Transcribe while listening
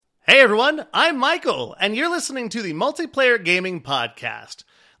Hey everyone, I'm Michael, and you're listening to the Multiplayer Gaming Podcast.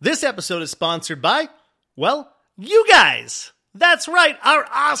 This episode is sponsored by, well, you guys! That's right, our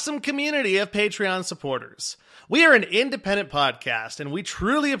awesome community of Patreon supporters. We are an independent podcast, and we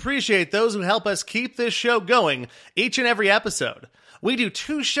truly appreciate those who help us keep this show going each and every episode. We do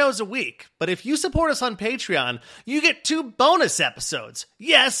 2 shows a week, but if you support us on Patreon, you get 2 bonus episodes.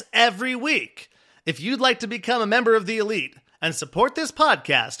 Yes, every week. If you'd like to become a member of the elite and support this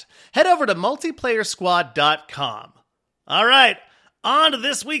podcast, head over to multiplayersquad.com. All right, on to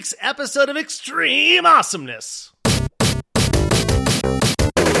this week's episode of Extreme Awesomeness.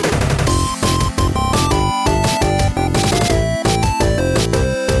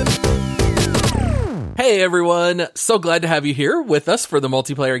 Hey everyone, so glad to have you here with us for the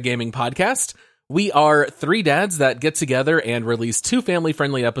Multiplayer Gaming Podcast. We are 3 dads that get together and release 2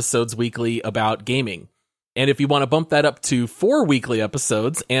 family-friendly episodes weekly about gaming. And if you want to bump that up to 4 weekly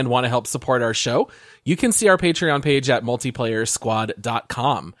episodes and want to help support our show, you can see our Patreon page at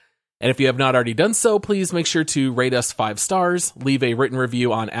multiplayersquad.com. And if you have not already done so, please make sure to rate us 5 stars, leave a written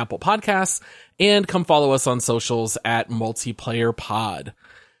review on Apple Podcasts, and come follow us on socials at MultiplayerPod.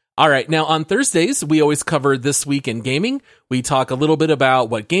 All right, now on Thursdays, we always cover This Week in Gaming. We talk a little bit about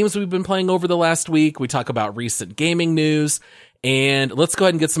what games we've been playing over the last week. We talk about recent gaming news, and let's go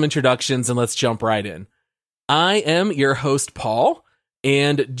ahead and get some introductions and let's jump right in. I am your host, Paul,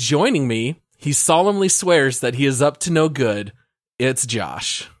 and joining me, he solemnly swears that he is up to no good. It's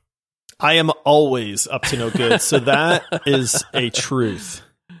Josh. I am always up to no good, so that is a truth.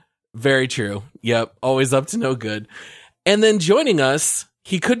 Very true. Yep, always up to no good. And then joining us,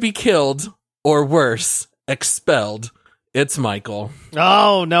 he could be killed, or worse, expelled. It's Michael.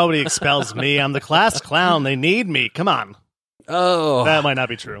 Oh, nobody expels me. I'm the class clown. They need me. Come on. Oh. That might not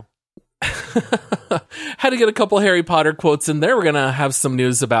be true. Had to get a couple Harry Potter quotes in there. We're going to have some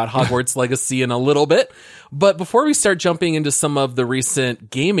news about Hogwarts Legacy in a little bit. But before we start jumping into some of the recent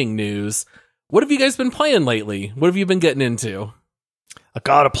gaming news, what have you guys been playing lately? What have you been getting into? I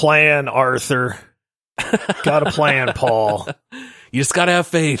got a plan, Arthur. Got a plan, Paul. You just gotta have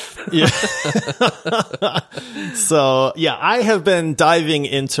faith. Yeah. So, yeah, I have been diving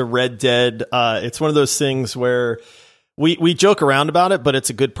into Red Dead. It's one of those things where we joke around about it, but it's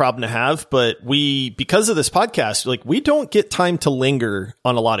a good problem to have. But because of this podcast, we don't get time to linger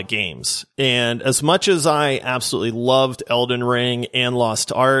on a lot of games. And as much as I absolutely loved Elden Ring and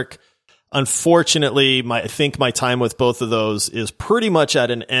Lost Ark, unfortunately, I think my time with both of those is pretty much at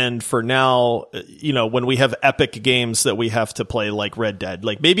an end for now. You know, when we have epic games that we have to play like Red Dead,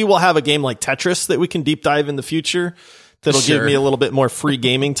 maybe we'll have a game like Tetris that we can deep dive in the future. That'll give me a little bit more free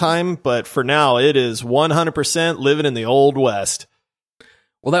gaming time. But for now, it is 100% living in the Old West.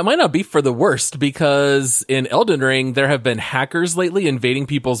 Well, that might not be for the worst, because in Elden Ring, there have been hackers lately invading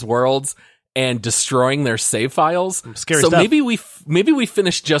people's worlds and destroying their save files. Scary so stuff. maybe we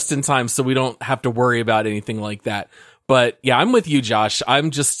finish just in time so we don't have to worry about anything like that. But yeah, I'm with you, Josh.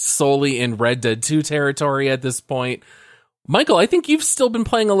 I'm just solely in Red Dead 2 territory at this point. Michael, I think you've still been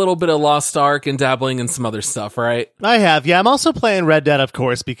playing a little bit of Lost Ark and dabbling in some other stuff, right? I have, yeah. I'm also playing Red Dead, of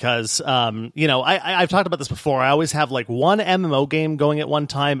course, because, I've talked about this before. I always have one MMO game going at one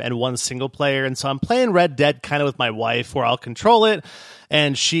time and one single player. And so I'm playing Red Dead kind of with my wife, where I'll control it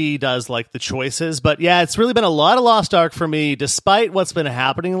and she does the choices. But yeah, it's really been a lot of Lost Ark for me. Despite what's been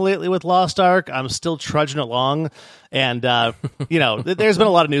happening lately with Lost Ark, I'm still trudging along. And, there's been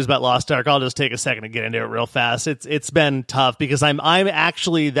a lot of news about Lost Ark. I'll just take a second to get into it real fast. It's been tough because I'm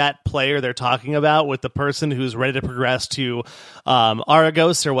actually that player they're talking about, with the person who's ready to progress to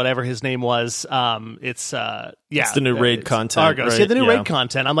Argos, or whatever his name was. It's the new raid content. Argos. Right? Yeah, the new raid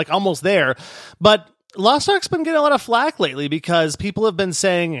content. I'm almost there. But Lost Ark's been getting a lot of flack lately because people have been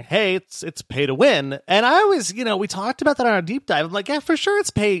saying, hey, it's pay to win. And I always, we talked about that on our deep dive. I'm like, yeah, for sure it's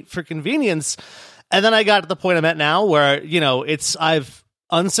pay for convenience. And then I got to the point I'm at now where, I've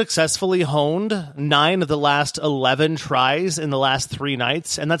unsuccessfully honed 9 of the last 11 tries in the last 3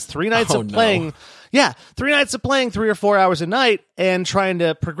 nights. And that's 3 nights of playing. Yeah, 3 nights of playing 3 or 4 hours a night and trying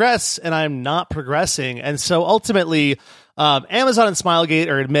to progress, and I'm not progressing. And so ultimately, Amazon and Smilegate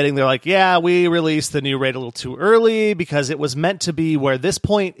are admitting, they're like, yeah, we released the new raid a little too early because it was meant to be where this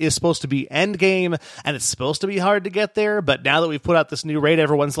point is supposed to be end game, and it's supposed to be hard to get there. But now that we've put out this new raid,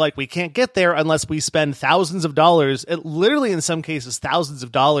 everyone's like, we can't get there unless we spend thousands of dollars, literally in some cases thousands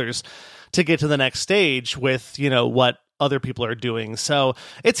of dollars, to get to the next stage with, what other people are doing. So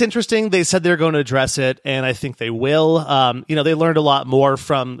it's interesting. They said they're going to address it, and I think they will. They learned a lot more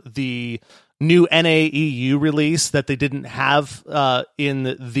from the new NAEU release that they didn't have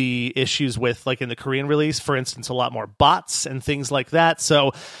in the issues with, in the Korean release, for instance, a lot more bots and things like that.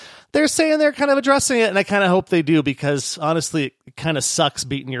 So they're saying they're kind of addressing it, and I kind of hope they do, because honestly, it kind of sucks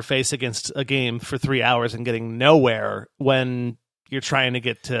beating your face against a game for 3 hours and getting nowhere when you're trying to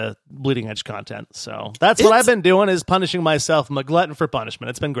get to bleeding edge content. So that's what I've been doing, is punishing myself. I'm a glutton for punishment.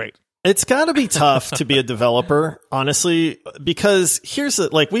 It's been great. It's got to be tough to be a developer, honestly, because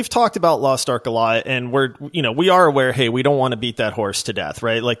like we've talked about Lost Ark a lot, and we are aware, hey, we don't want to beat that horse to death,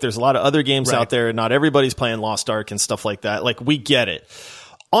 right? Like there's a lot of other games out there, and not everybody's playing Lost Ark and stuff like that. Like we get it.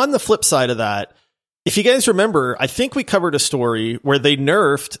 On the flip side of that, if you guys remember, I think we covered a story where they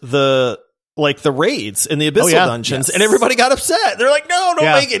nerfed the raids in the Abyssal dungeons, and everybody got upset. They're like, no,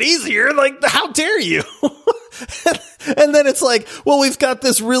 don't make it easier. Like, how dare you? And then it's like, well, we've got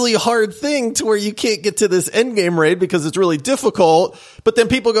this really hard thing to where you can't get to this end game raid because it's really difficult. But then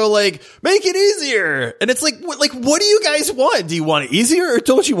people go like, make it easier. And it's like, what do you guys want? Do you want it easier, or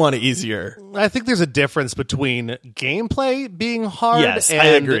don't you want it easier? I think there's a difference between gameplay being hard I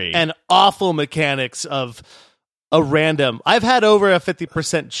agree. and awful mechanics of a random. I've had over a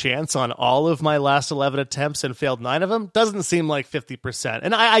 50% chance on all of my last 11 attempts and failed 9 of them. Doesn't seem like 50%.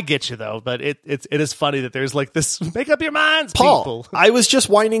 And I get you though, but it is funny that there's like this make up your minds, Paul, people. I was just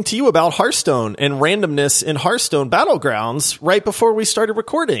whining to you about Hearthstone and randomness in Hearthstone Battlegrounds right before we started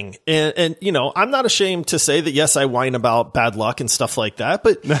recording. And I'm not ashamed to say that, yes, I whine about bad luck and stuff like that,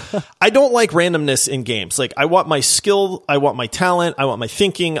 but I don't like randomness in games. Like, I want my skill, I want my talent, I want my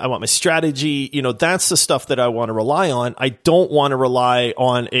thinking, I want my strategy. That's the stuff that I want to rely on. I don't want to rely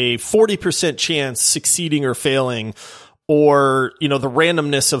on a 40% chance succeeding or failing, or, the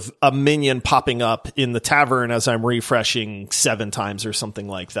randomness of a minion popping up in the tavern as I'm refreshing 7 times or something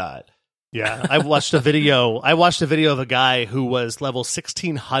like that. Yeah, I watched a video of a guy who was level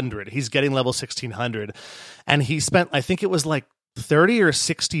 1600. He's getting level 1600, and he spent, I think it was like $30 or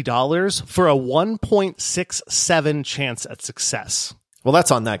 $60 for a 1.67 chance at success. Well,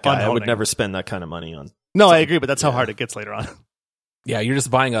 that's on that guy. I would never spend that kind of money on. No, I agree, but that's how hard it gets later on. Yeah, you're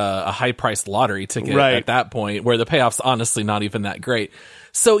just buying a high-priced lottery ticket at that point, where the payoff's honestly not even that great.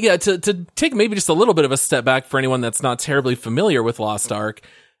 So yeah, to take maybe just a little bit of a step back for anyone that's not terribly familiar with Lost Ark,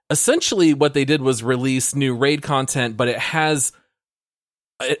 essentially what they did was release new raid content, but it has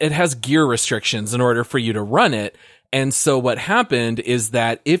gear restrictions in order for you to run it. And so what happened is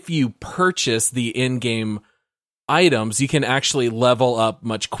that if you purchase the in-game items, you can actually level up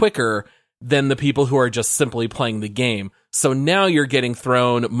much quicker than the people who are just simply playing the game. So now you're getting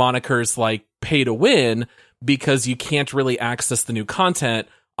thrown monikers like pay to win, because you can't really access the new content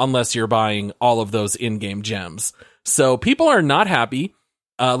unless you're buying all of those in-game gems. So people are not happy.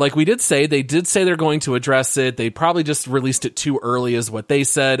 Like we did say, they're going to address it. They probably just released it too early is what they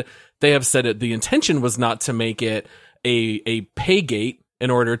said. They have said it. The intention was not to make it a pay gate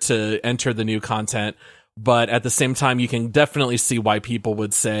in order to enter the new content. But at the same time, you can definitely see why people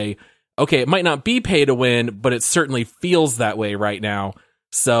would say, okay, it might not be pay to win, but it certainly feels that way right now.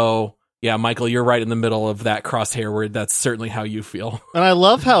 So yeah, Michael, you're right in the middle of that crosshair where that's certainly how you feel. And I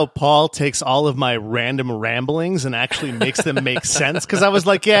love how Paul takes all of my random ramblings and actually makes them make sense. Because I was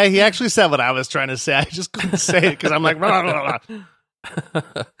like, yeah, he actually said what I was trying to say. I just couldn't say it because I'm like, blah, blah,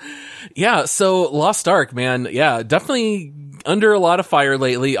 blah. Yeah, so Lost Ark, man, yeah, definitely under a lot of fire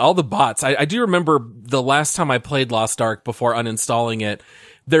lately. All the bots. I do remember the last time I played Lost Ark before uninstalling it,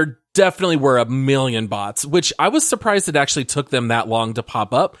 there definitely were a million bots, which I was surprised it actually took them that long to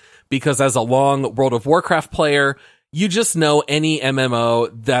pop up, because as a long World of Warcraft player, you just know any MMO,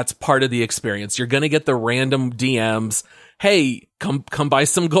 that's part of the experience. You're going to get the random DMs. Hey, come buy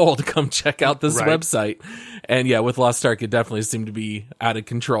some gold. Come check out this website. And yeah, with Lost Ark, it definitely seemed to be out of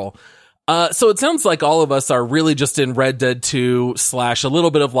control. So it sounds like all of us are really just in Red Dead 2 / a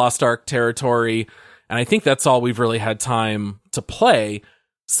little bit of Lost Ark territory. And I think that's all we've really had time to play.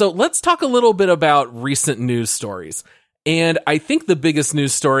 So let's talk a little bit about recent news stories. And I think the biggest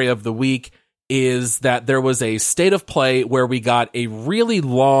news story of the week is that there was a state of play where we got a really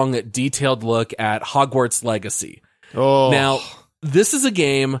long, detailed look at Hogwarts Legacy. Oh. Now, this is a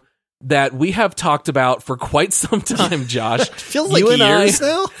game that we have talked about for quite some time, Josh. Feels like years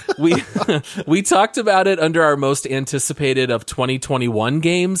now. we talked about it under our most anticipated of 2021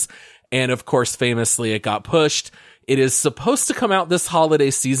 games. And of course, famously, it got pushed. It is supposed to come out this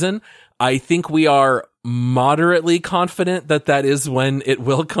holiday season. I think we are moderately confident that that is when it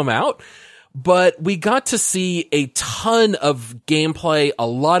will come out. But we got to see a ton of gameplay, a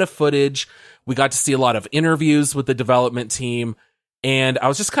lot of footage. We got to see a lot of interviews with the development team. And I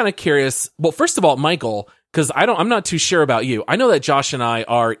was just kind of curious. Well, first of all, Michael, because I'm not too sure about you. I know that Josh and I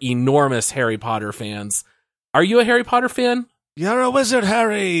are enormous Harry Potter fans. Are you a Harry Potter fan? You're a wizard,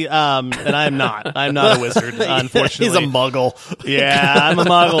 Harry. And I'm not. I'm not a wizard, unfortunately. He's a muggle. Yeah, I'm a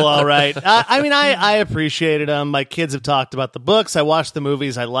muggle, all right. I mean, I appreciated them. My kids have talked about the books. I watched the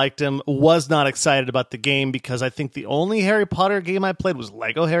movies. I liked them. Was not excited about the game because I think the only Harry Potter game I played was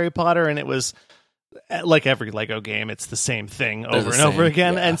Lego Harry Potter, and it was like every Lego game. It's the same thing over and over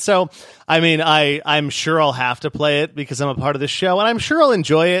again. Yeah. And so, I mean, I'm sure I'll have to play it because I'm a part of the show, and I'm sure I'll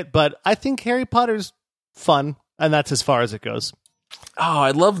enjoy it, but I think Harry Potter's fun. And that's as far as it goes. Oh, I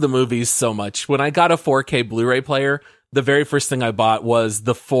love the movies so much. When I got a 4K Blu-ray player, the very first thing I bought was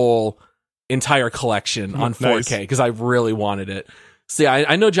the full entire collection on 4K because I really wanted it. So yeah,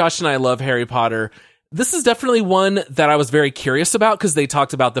 I know Josh and I love Harry Potter. This is definitely one that I was very curious about because they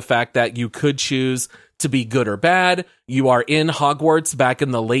talked about the fact that you could choose to be good or bad. You are in Hogwarts back in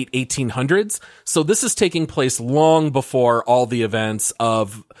the late 1800s. So this is taking place long before all the events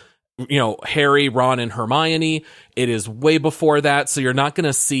of Harry, Ron, and Hermione. It is way before that, so you're not going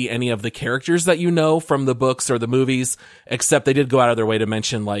to see any of the characters that you know from the books or the movies, except they did go out of their way to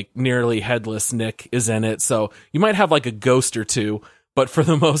mention, like, nearly headless Nick is in it, so you might have, like, a ghost or two, but for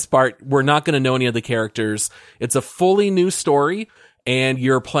the most part, we're not going to know any of the characters. It's a fully new story, and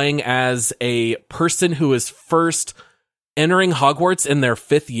you're playing as a person who is first entering Hogwarts in their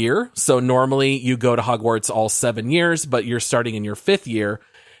 5th year, so normally you go to Hogwarts all 7 years, but you're starting in your 5th year.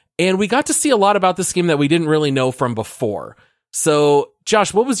 And we got to see a lot about this game that we didn't really know from before. So,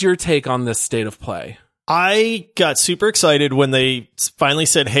 Josh, what was your take on this state of play? I got super excited when they finally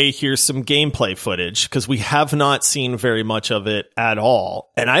said, hey, here's some gameplay footage, because we have not seen very much of it at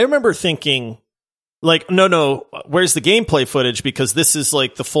all. And I remember thinking, like, no, where's the gameplay footage? Because this is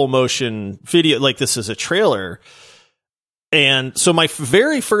like the full motion video, like this is a trailer. And so my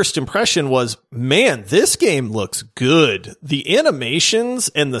very first impression was, man, this game looks good. The animations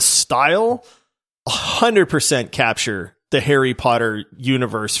and the style 100% capture the Harry Potter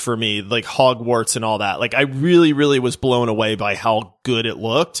universe for me, like Hogwarts and all that. Like I really, really was blown away by how good it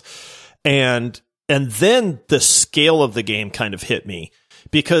looked. And then the scale of the game kind of hit me.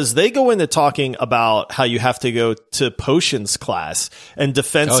 Because they go into talking about how you have to go to potions class and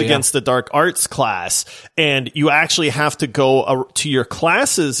defense against the dark arts class. And you actually have to go to your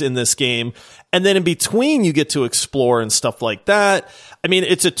classes in this game. And then in between, you get to explore and stuff like that. I mean,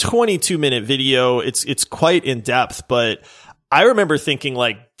 it's a 22-minute video. It's quite in depth, but I remember thinking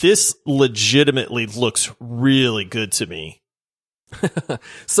like, this legitimately looks really good to me.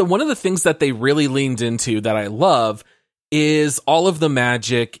 So one of the things that they really leaned into that I love is all of the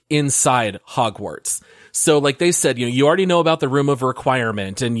magic inside Hogwarts. So like they said, you already know about the Room of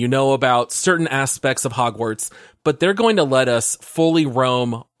Requirement and you know about certain aspects of Hogwarts, but they're going to let us fully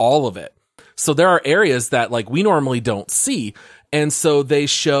roam all of it. So there are areas that like we normally don't see. And so they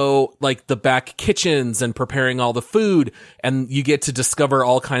show like the back kitchens and preparing all the food, and you get to discover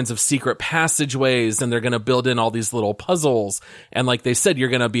all kinds of secret passageways, and they're going to build in all these little puzzles. And like they said, you're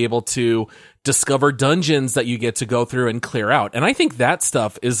going to be able to discover dungeons that you get to go through and clear out. And I think that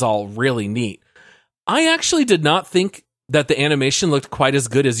stuff is all really neat. I actually did not think that the animation looked quite as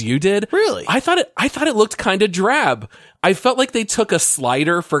good as you did. Really? I thought it looked kind of drab. I felt like they took a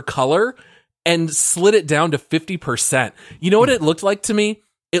slider for color and slid it down to 50%. You know what it looked like to me?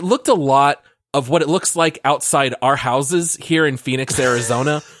 It looked a lot of what it looks like outside our houses here in Phoenix,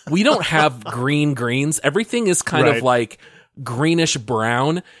 Arizona. We don't have greens. Everything is kind of like greenish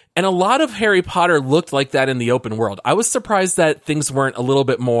brown. And a lot of Harry Potter looked like that in the open world. I was surprised that things weren't a little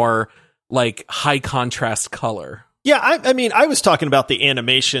bit more like high contrast color. Yeah, I mean, I was talking about the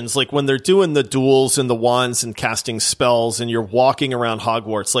animations, like when they're doing the duels and the wands and casting spells and you're walking around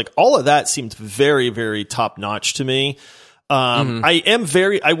Hogwarts, like all of that seemed very, very top notch to me.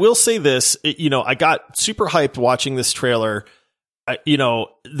 I will say this, I got super hyped watching this trailer.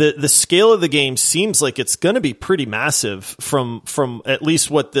 The scale of the game seems like it's going to be pretty massive from at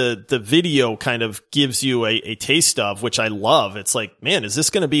least what the video kind of gives you a taste of, which I love. It's like, man, is this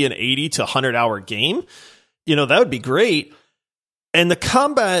going to be an 80 to 100 hour game? That would be great. And the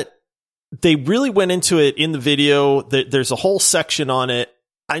combat, they really went into it in the video. There's a whole section on it.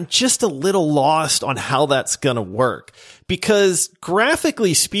 I'm just a little lost on how that's going to work because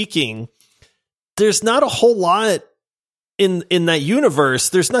graphically speaking, there's not a whole lot in that universe.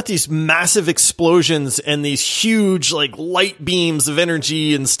 There's not these massive explosions and these huge like light beams of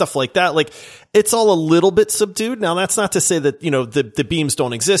energy and stuff like that. Like it's all a little bit subdued. Now that's not to say that, the beams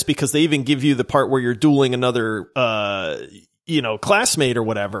don't exist because they even give you the part where you're dueling another, classmate or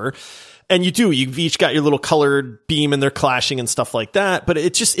whatever. And you've each got your little colored beam and they're clashing and stuff like that. But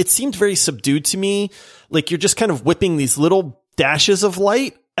it seemed very subdued to me. Like you're just kind of whipping these little dashes of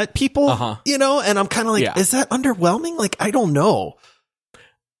light at people, and I'm kind of like, is that underwhelming? Like, I don't know.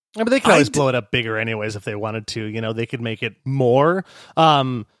 I mean, they could always blow it up bigger anyways if they wanted to. They could make it more.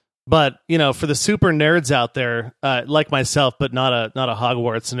 But for the super nerds out there, like myself, but not a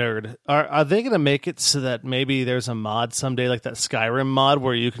Hogwarts nerd, are they going to make it so that maybe there's a mod someday, like that Skyrim mod,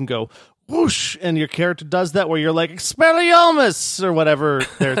 where you can go whoosh and your character does that, where you're like Expelliarmus or whatever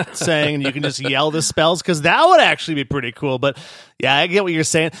they're saying, and you can just yell the spells? Because that would actually be pretty cool. But yeah, I get what you're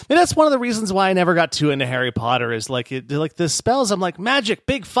saying. I mean, that's one of the reasons why I never got too into Harry Potter, is like the spells. I'm like, magic,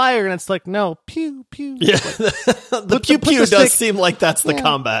 big fire, and it's like, no, pew pew. Yeah, the pew pew does seem like that's the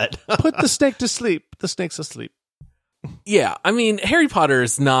combat. Put the snake to sleep. The snake's asleep. Yeah, I mean, Harry Potter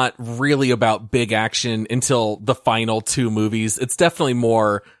is not really about big action until the final 2 movies. It's definitely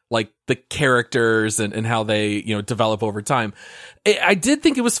more like the characters and how they, develop over time. I did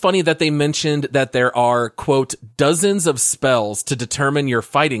think it was funny that they mentioned that there are, quote, dozens of spells to determine your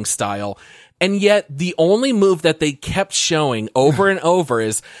fighting style. And yet the only move that they kept showing over and over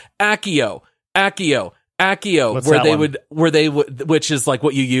is Accio, Accio, Accio, which is like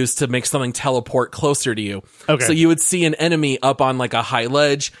what you use to make something teleport closer to you. Okay. So you would see an enemy up on like a high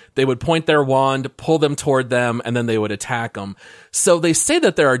ledge. They would point their wand, pull them toward them, and then they would attack them. So they say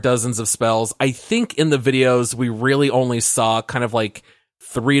that there are dozens of spells. I think in the videos, we really only saw kind of like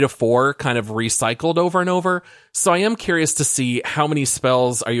 3 to 4 kind of recycled over and over. So I am curious to see how many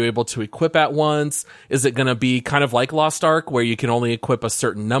spells are you able to equip at once? Is it going to be kind of like Lost Ark, where you can only equip a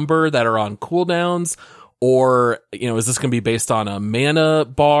certain number that are on cooldowns? Or, is this going to be based on a mana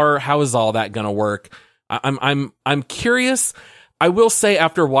bar? How is all that going to work? I'm curious. I will say,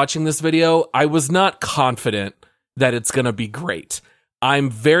 after watching this video, I was not confident that it's going to be great.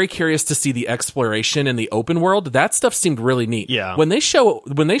 I'm very curious to see the exploration in the open world. That stuff seemed really neat. Yeah. When they show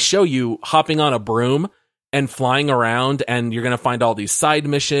you hopping on a broom and flying around, and you're going to find all these side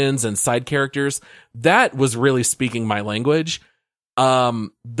missions and side characters, that was really speaking my language.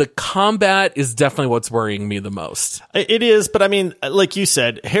 The combat is definitely what's worrying me the most. It is, but I mean, like you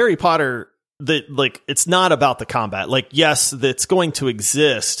said, Harry Potter, it's not about the combat. Like, yes, it's going to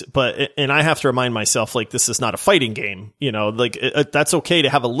exist, and I have to remind myself, like, this is not a fighting game. That's okay to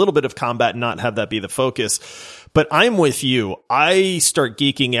have a little bit of combat and not have that be the focus. But I'm with you. I start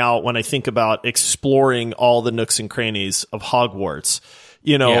geeking out when I think about exploring all the nooks and crannies of Hogwarts.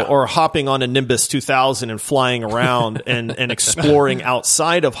 Or hopping on a Nimbus 2000 and flying around and exploring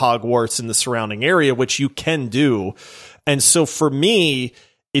outside of Hogwarts in the surrounding area, which you can do. And so for me,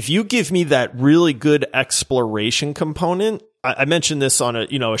 if you give me that really good exploration component, I mentioned this on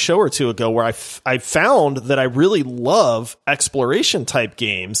a show or two ago, where I found that I really love exploration type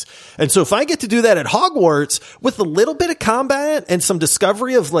games. And so if I get to do that at Hogwarts with a little bit of combat and some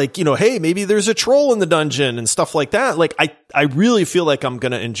discovery of like, hey, maybe there's a troll in the dungeon and stuff like that, like I really feel like I'm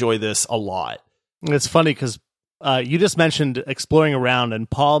going to enjoy this a lot. It's funny because you just mentioned exploring around, and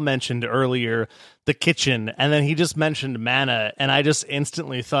Paul mentioned earlier the kitchen, and then he just mentioned mana, and I just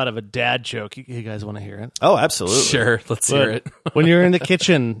instantly thought of a dad joke. You guys want to hear it? Oh, absolutely. Sure, let's hear it. When you're in the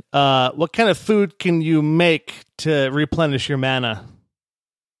kitchen, what kind of food can you make to replenish your mana?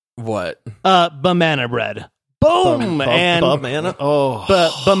 What? Banana bread. Boom! Banana? Oh.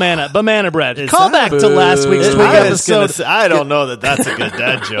 Banana bread. Call back to last week's Twig episode. I don't know that that's a good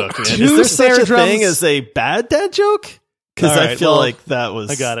dad joke, man. Two Is there snare such a drums. thing as a bad dad joke? Because I feel like that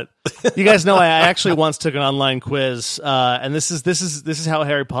was... I got it. You guys know I actually once took an online quiz, and this is how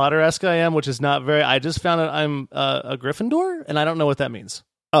Harry Potter-esque I am, which is not very... I just found out I'm a Gryffindor, and I don't know what that means.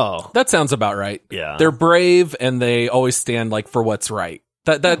 Oh. That sounds about right. Yeah. They're brave, and they always stand like for what's right.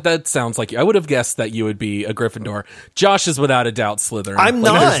 That sounds like you. I would have guessed that you would be a Gryffindor. Josh is without a doubt Slytherin. I'm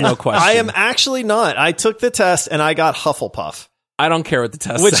not. There's no question. I am actually not. I took the test and I got Hufflepuff. I don't care what the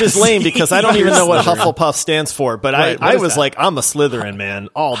test Which says. is lame because I don't even know what Hufflepuff stands for. But Right, I was like, I'm a Slytherin, man,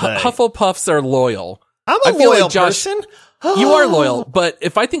 all day. Hufflepuffs are loyal. I'm a feel loyal like Josh, person. You are loyal, but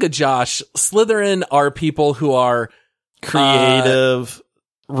if I think of Josh, Slytherin are people who are creative,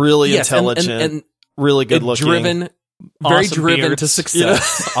 really intelligent, and really good looking, driven. Very Awesome driven beards. to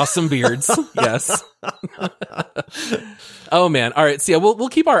success. Awesome beards. Yes. Oh man. All right. So yeah, we'll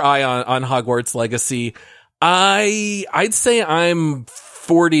keep our eye on Hogwarts Legacy. I'd say I'm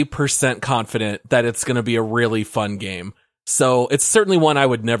 40% confident that it's going to be a really fun game. So it's certainly one I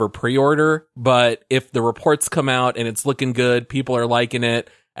would never pre-order, but if the reports come out and it's looking good, people are liking it,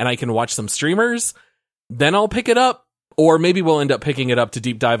 and I can watch some streamers, then I'll pick it up. Or maybe we'll end up picking it up to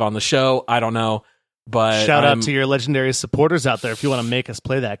deep dive on the show. I don't know. But shout out to your legendary supporters out there if you want to make us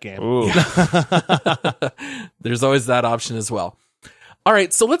play that game. There's always that option as well. All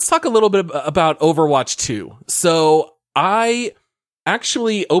right, so let's talk a little bit about Overwatch 2. So I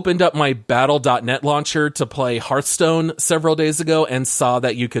actually opened up my battle.net launcher to play Hearthstone several days ago and saw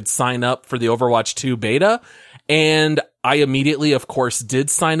that you could sign up for the Overwatch 2 beta. And I immediately, of course, did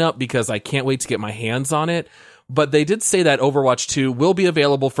sign up because I can't wait to get my hands on it. But they did say that Overwatch 2 will be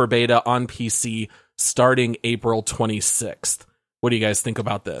available for beta on PC starting April 26th. What do you guys think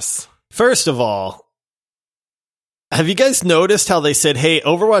about this? First of all, have you guys noticed how they said, hey,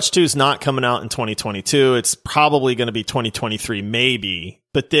 Overwatch 2 is not coming out in 2022. It's probably going to be 2023, maybe.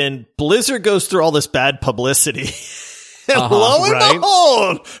 But then Blizzard goes through all this bad publicity. And lo and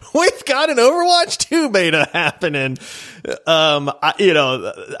behold, we've got an Overwatch 2 beta happening.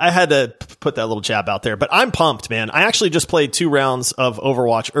 I had to put that little jab out there, but I'm pumped, man. I actually just played 2 rounds of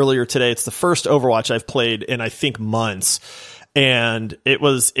Overwatch earlier today. It's the first Overwatch I've played in, I think, months. And it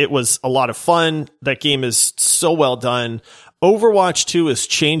was a lot of fun. That game is so well done. Overwatch 2 is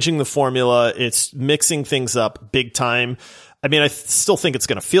changing the formula. It's mixing things up big time. I mean, I still think it's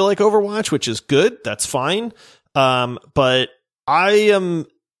going to feel like Overwatch, which is good. That's fine. But I am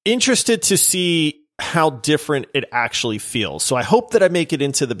interested to see how different it actually feels. So I hope that I make it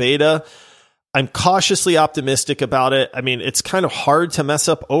into the beta. I'm cautiously optimistic about it. I mean, it's kind of hard to mess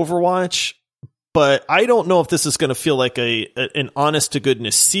up Overwatch, but I don't know if this is going to feel like an honest to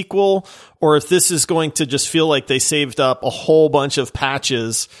goodness sequel, or if this is going to just feel like they saved up a whole bunch of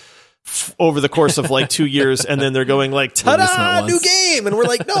patches over the course of like 2 years, and then they're going like, ta-da, new game. And we're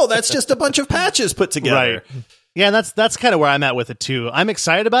like, no, that's just a bunch of patches put together. Right. Yeah, and that's kind of where I'm at with it too. I'm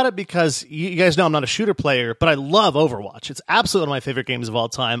excited about it because you guys know I'm not a shooter player, but I love Overwatch. It's absolutely one of my favorite games of all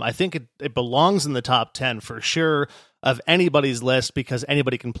time. I think it belongs in the top 10 for sure of anybody's list because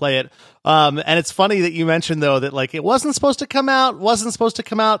anybody can play it. And it's funny that you mentioned though that like it wasn't supposed to come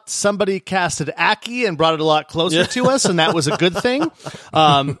out. Somebody casted Aki and brought it a lot closer to us, and that was a good thing. Did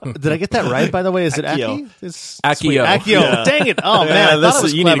I get that right, by the way? Is it Aki? Akio. Akio. Yeah. Dang it. Oh man,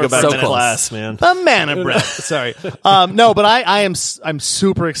 you need to go back to class, man. The mana breath. Sorry. No, but I'm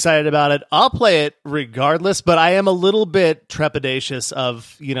super excited about it. I'll play it regardless, but I am a little bit trepidatious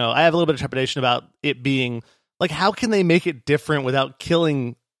I have a little bit of trepidation about it being like, how can they make it different without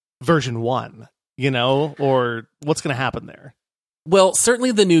killing version 1, or what's going to happen there? Well,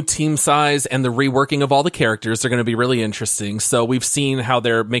 certainly the new team size and the reworking of all the characters are going to be really interesting. So we've seen how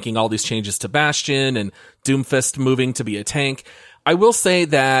they're making all these changes to Bastion and Doomfist moving to be a tank. I will say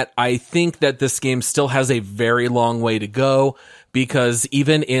that I think that this game still has a very long way to go, because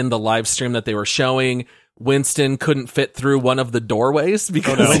even in the live stream that they were showing, Winston couldn't fit through one of the doorways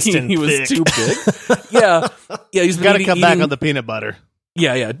because he was too big. Yeah, he's got to come back on the peanut butter.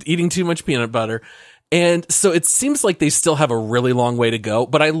 Yeah, eating too much peanut butter. And so it seems like they still have a really long way to go,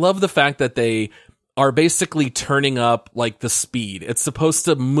 but I love the fact that they are basically turning up like the speed. It's supposed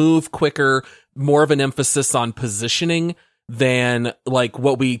to move quicker, more of an emphasis on positioning than like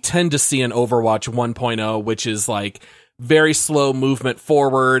what we tend to see in Overwatch 1.0, which is like very slow movement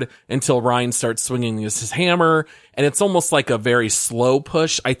forward until Ryan starts swinging his hammer. And it's almost like a very slow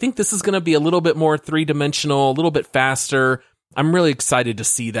push. I think this is going to be a little bit more 3-dimensional, a little bit faster. I'm really excited to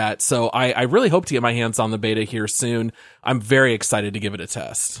see that. So I really hope to get my hands on the beta here soon. I'm very excited to give it a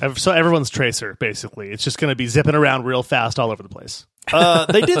test. So everyone's Tracer, basically. It's just going to be zipping around real fast all over the place.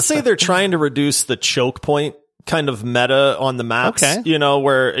 They did say they're trying to reduce the choke point kind of meta on the maps,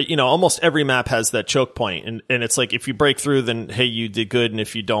 where, almost every map has that choke point. And it's like, if you break through, then, hey, you did good. And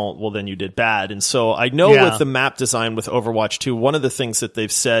if you don't, well, then you did bad. And so I know with the map design with Overwatch 2, one of the things that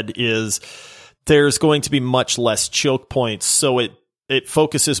they've said is there's going to be much less choke points. So it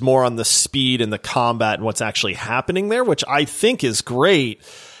focuses more on the speed and the combat and what's actually happening there, which I think is great.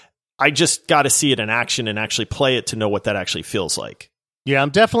 I just got to see it in action and actually play it to know what that actually feels like. Yeah,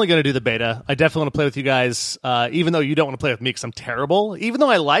 I'm definitely going to do the beta. I definitely want to play with you guys, even though you don't want to play with me because I'm terrible. Even though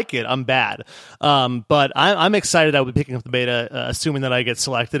I like it, I'm bad. But I'm excited. I'll be picking up the beta, assuming that I get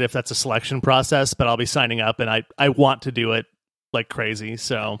selected, if that's a selection process. But I'll be signing up, and I want to do it like crazy.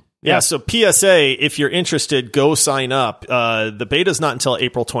 So yeah. So PSA, if you're interested, go sign up. The beta's not until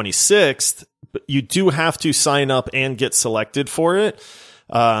April 26th, but you do have to sign up and get selected for it.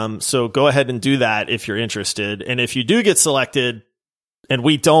 So go ahead and do that if you're interested. And if you do get selected, and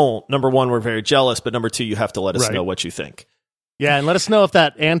we don't, number one, we're very jealous, but number two, you have to let us know what you think. Yeah, and let us know if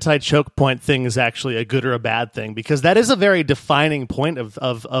that anti-choke point thing is actually a good or a bad thing, because that is a very defining point of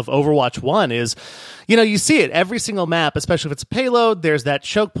Overwatch 1 is, you see it every single map, especially if it's a payload, there's that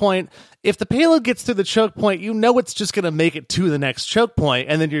choke point. If the payload gets through the choke point, it's just going to make it to the next choke point,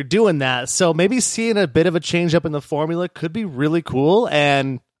 and then you're doing that. So maybe seeing a bit of a change up in the formula could be really cool,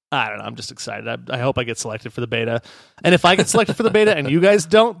 and I don't know. I'm just excited. I hope I get selected for the beta. And if I get selected for the beta and you guys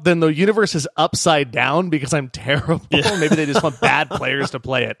don't, then the universe is upside down because I'm terrible. Yeah. Maybe they just want bad players to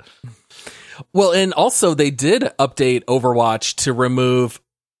play it. Well, and also they did update Overwatch to remove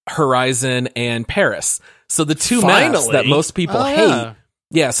Horizon and Paris. So the two maps that most people hate.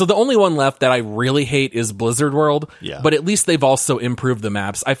 Yeah, so the only one left that I really hate is Blizzard World, but at least they've also improved the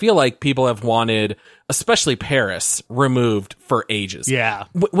maps. I feel like people have wanted, especially Paris, removed for ages. Yeah.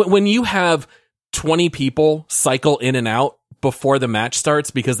 When you have 20 people cycle in and out before the match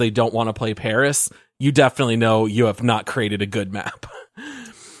starts because they don't want to play Paris, you definitely know you have not created a good map.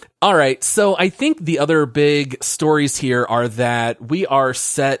 All right, so I think the other big stories here are that we are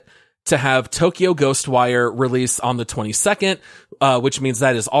set to have Tokyo Ghostwire release on the 22nd, which means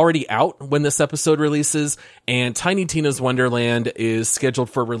that is already out when this episode releases, and Tiny Tina's Wonderland is scheduled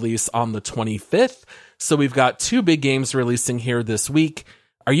for release on the 25th. So we've got two big games releasing here this week.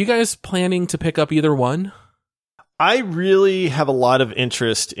 Are you guys planning to pick up either one? I really have a lot of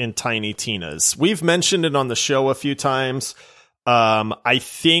interest in Tiny Tina's. We've mentioned it on the show a few times. I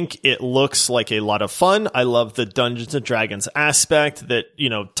think it looks like a lot of fun. I love the Dungeons and Dragons aspect that,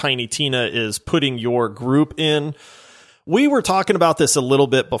 Tiny Tina is putting your group in. We were talking about this a little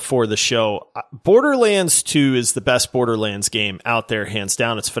bit before the show. Borderlands 2 is the best Borderlands game out there, hands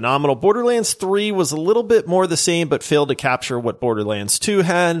down. It's phenomenal. Borderlands 3 was a little bit more the same, but failed to capture what Borderlands 2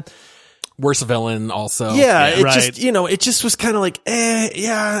 had. Worse villain also. Yeah, it just, it just was kind of like,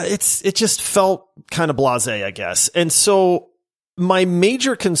 it just felt kind of blasé, I guess. And so my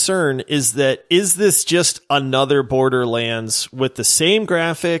major concern is this just another Borderlands with the same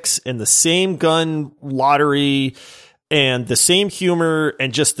graphics and the same gun lottery and the same humor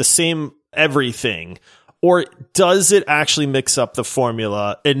and just the same everything? Or does it actually mix up the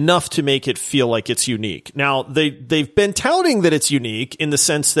formula enough to make it feel like it's unique? Now, they've been touting that it's unique in the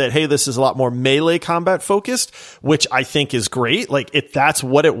sense that, hey, this is a lot more melee combat focused, which I think is great. Like, if that's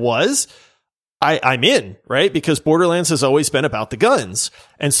what it was, I'm in, right? Because Borderlands has always been about the guns.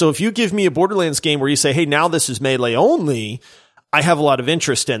 And so if you give me a Borderlands game where you say, hey, now this is melee only, I have a lot of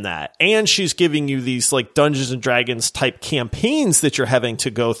interest in that. And she's giving you these like Dungeons and Dragons type campaigns that you're having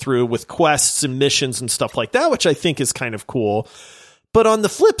to go through with quests and missions and stuff like that, which I think is kind of cool. But on the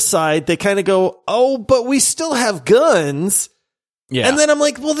flip side, they kind of go, oh, but we still have guns. Yeah. And then I'm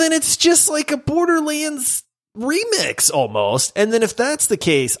like, well, then it's just like a Borderlands remix almost. And then if that's the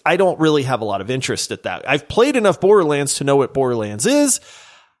case, I don't really have a lot of interest at that. I've played enough Borderlands to know what Borderlands is.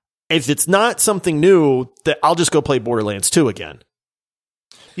 If it's not something new, that I'll just go play Borderlands 2 again.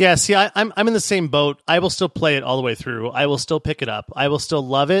 Yeah, see, I'm in the same boat. I will still play it all the way through. I will still pick it up. I will still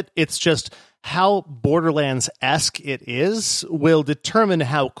love it. It's just how Borderlands-esque it is will determine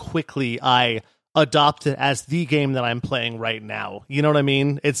how quickly I adopt it as the game that I'm playing right now. You know what I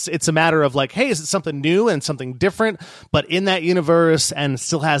mean? It's a matter of like, hey, is it something new and something different, but in that universe and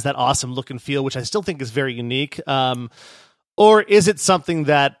still has that awesome look and feel, which I still think is very unique? Or is it something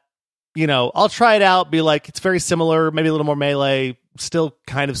that, I'll try it out, be like, it's very similar, maybe a little more melee, still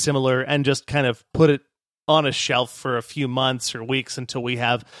kind of similar, and just kind of put it on a shelf for a few months or weeks until we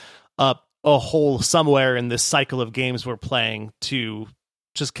have a hole somewhere in this cycle of games we're playing to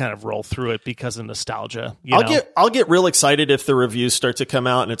just kind of roll through it because of nostalgia. I'll get real excited if the reviews start to come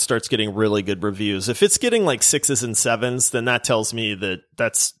out and it starts getting really good reviews. If it's getting like 6s and 7s, then that tells me that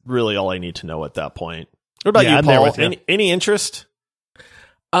that's really all I need to know at that point. What about you, Paul? Any interest?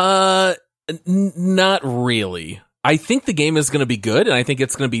 Not really. I think the game is going to be good and I think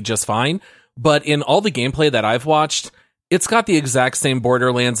it's going to be just fine. But in all the gameplay that I've watched, it's got the exact same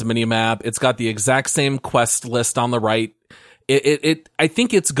Borderlands minimap. It's got the exact same quest list on the right. I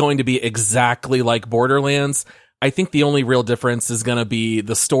think it's going to be exactly like Borderlands. I think the only real difference is going to be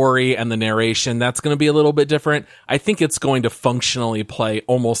the story and the narration. That's going to be a little bit different. I think it's going to functionally play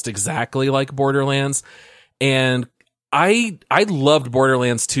almost exactly like Borderlands. And I loved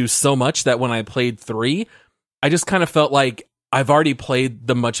Borderlands 2 so much that when I played 3, I just kind of felt like I've already played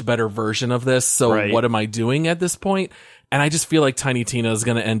the much better version of this. So What am I doing at this point? And I just feel like Tiny Tina is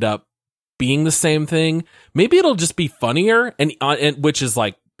going to end up being the same thing. Maybe it'll just be funnier, and which is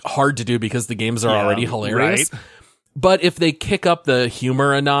like hard to do because the games are already hilarious. Right. But if they kick up the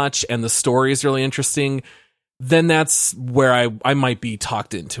humor a notch and the story is really interesting, then that's where I might be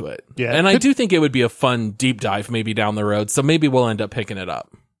talked into it. Yeah, and I do think it would be a fun deep dive maybe down the road. So maybe we'll end up picking it up.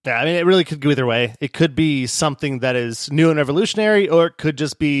 Yeah, I mean, it really could go either way. It could be something that is new and revolutionary, or it could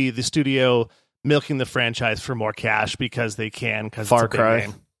just be the studio milking the franchise for more cash because they can. Because Far Cry.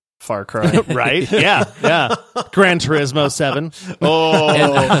 Right? Yeah. Gran Turismo 7.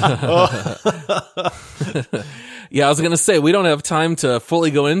 Yeah, I was going to say, we don't have time to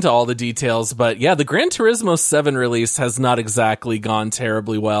fully go into all the details, but yeah, the Gran Turismo 7 release has not exactly gone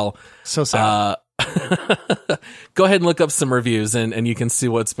terribly well. So sad. Go ahead and look up some reviews and you can see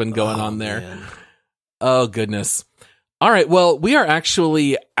what's been going on there. Man. Oh, goodness. All right, well, we are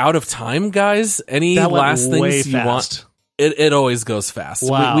actually out of time, guys. Any That went last way things you fast. want? It always goes fast.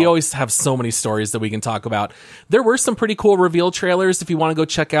 Wow. We always have so many stories that we can talk about. There were some pretty cool reveal trailers if you want to go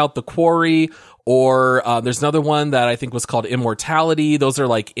check out The Quarry, or there's another one that I think was called Immortality. Those are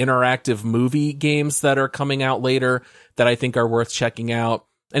like interactive movie games that are coming out later that I think are worth checking out.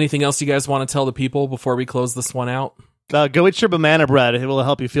 Anything else you guys want to tell the people before we close this one out? Go eat your banana bread. It will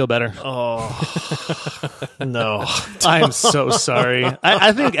help you feel better. Oh, no. I'm so sorry.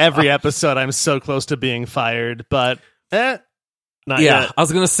 I think every episode I'm so close to being fired, but not yet. I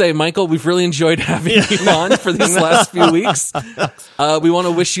was going to say, Michael, we've really enjoyed having you on for these last few weeks. We want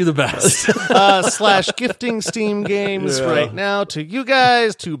to wish you the best. / gifting Steam games right now to you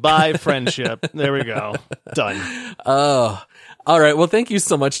guys to buy friendship. There we go. Done. All right. Well, thank you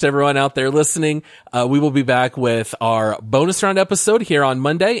so much to everyone out there listening. We will be back with our bonus round episode here on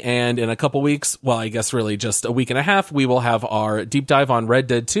Monday. And in a couple weeks, well, I guess really just a week and a half, we will have our deep dive on Red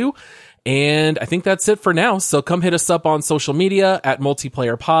Dead 2. And I think that's it for now. So come hit us up on social media at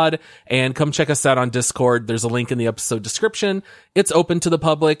Multiplayer Pod and come check us out on Discord. There's a link in the episode description. It's open to the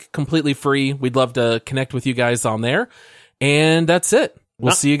public, completely free. We'd love to connect with you guys on there. And that's it.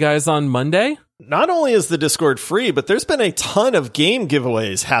 We'll see you guys on Monday. Not only is the Discord free, but there's been a ton of game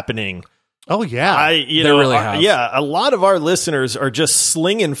giveaways happening. Oh, yeah. Really have. Yeah, a lot of our listeners are just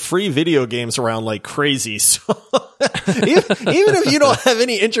slinging free video games around like crazy. So even if you don't have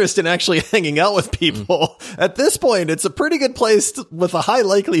any interest in actually hanging out with people, at this point, it's a pretty good place with a high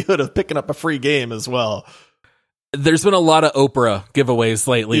likelihood of picking up a free game as well. There's been a lot of Oprah giveaways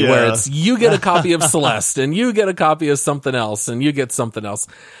lately where it's you get a copy of Celeste and you get a copy of something else and you get something else.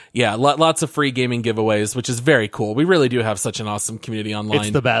 Yeah, lots of free gaming giveaways, which is very cool. We really do have such an awesome community online. It's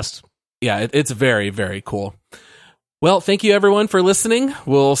the best. Yeah, it's very, very cool. Well, thank you everyone for listening.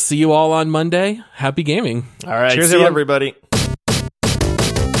 We'll see you all on Monday. Happy gaming. All right. Cheers, see everyone. everybody.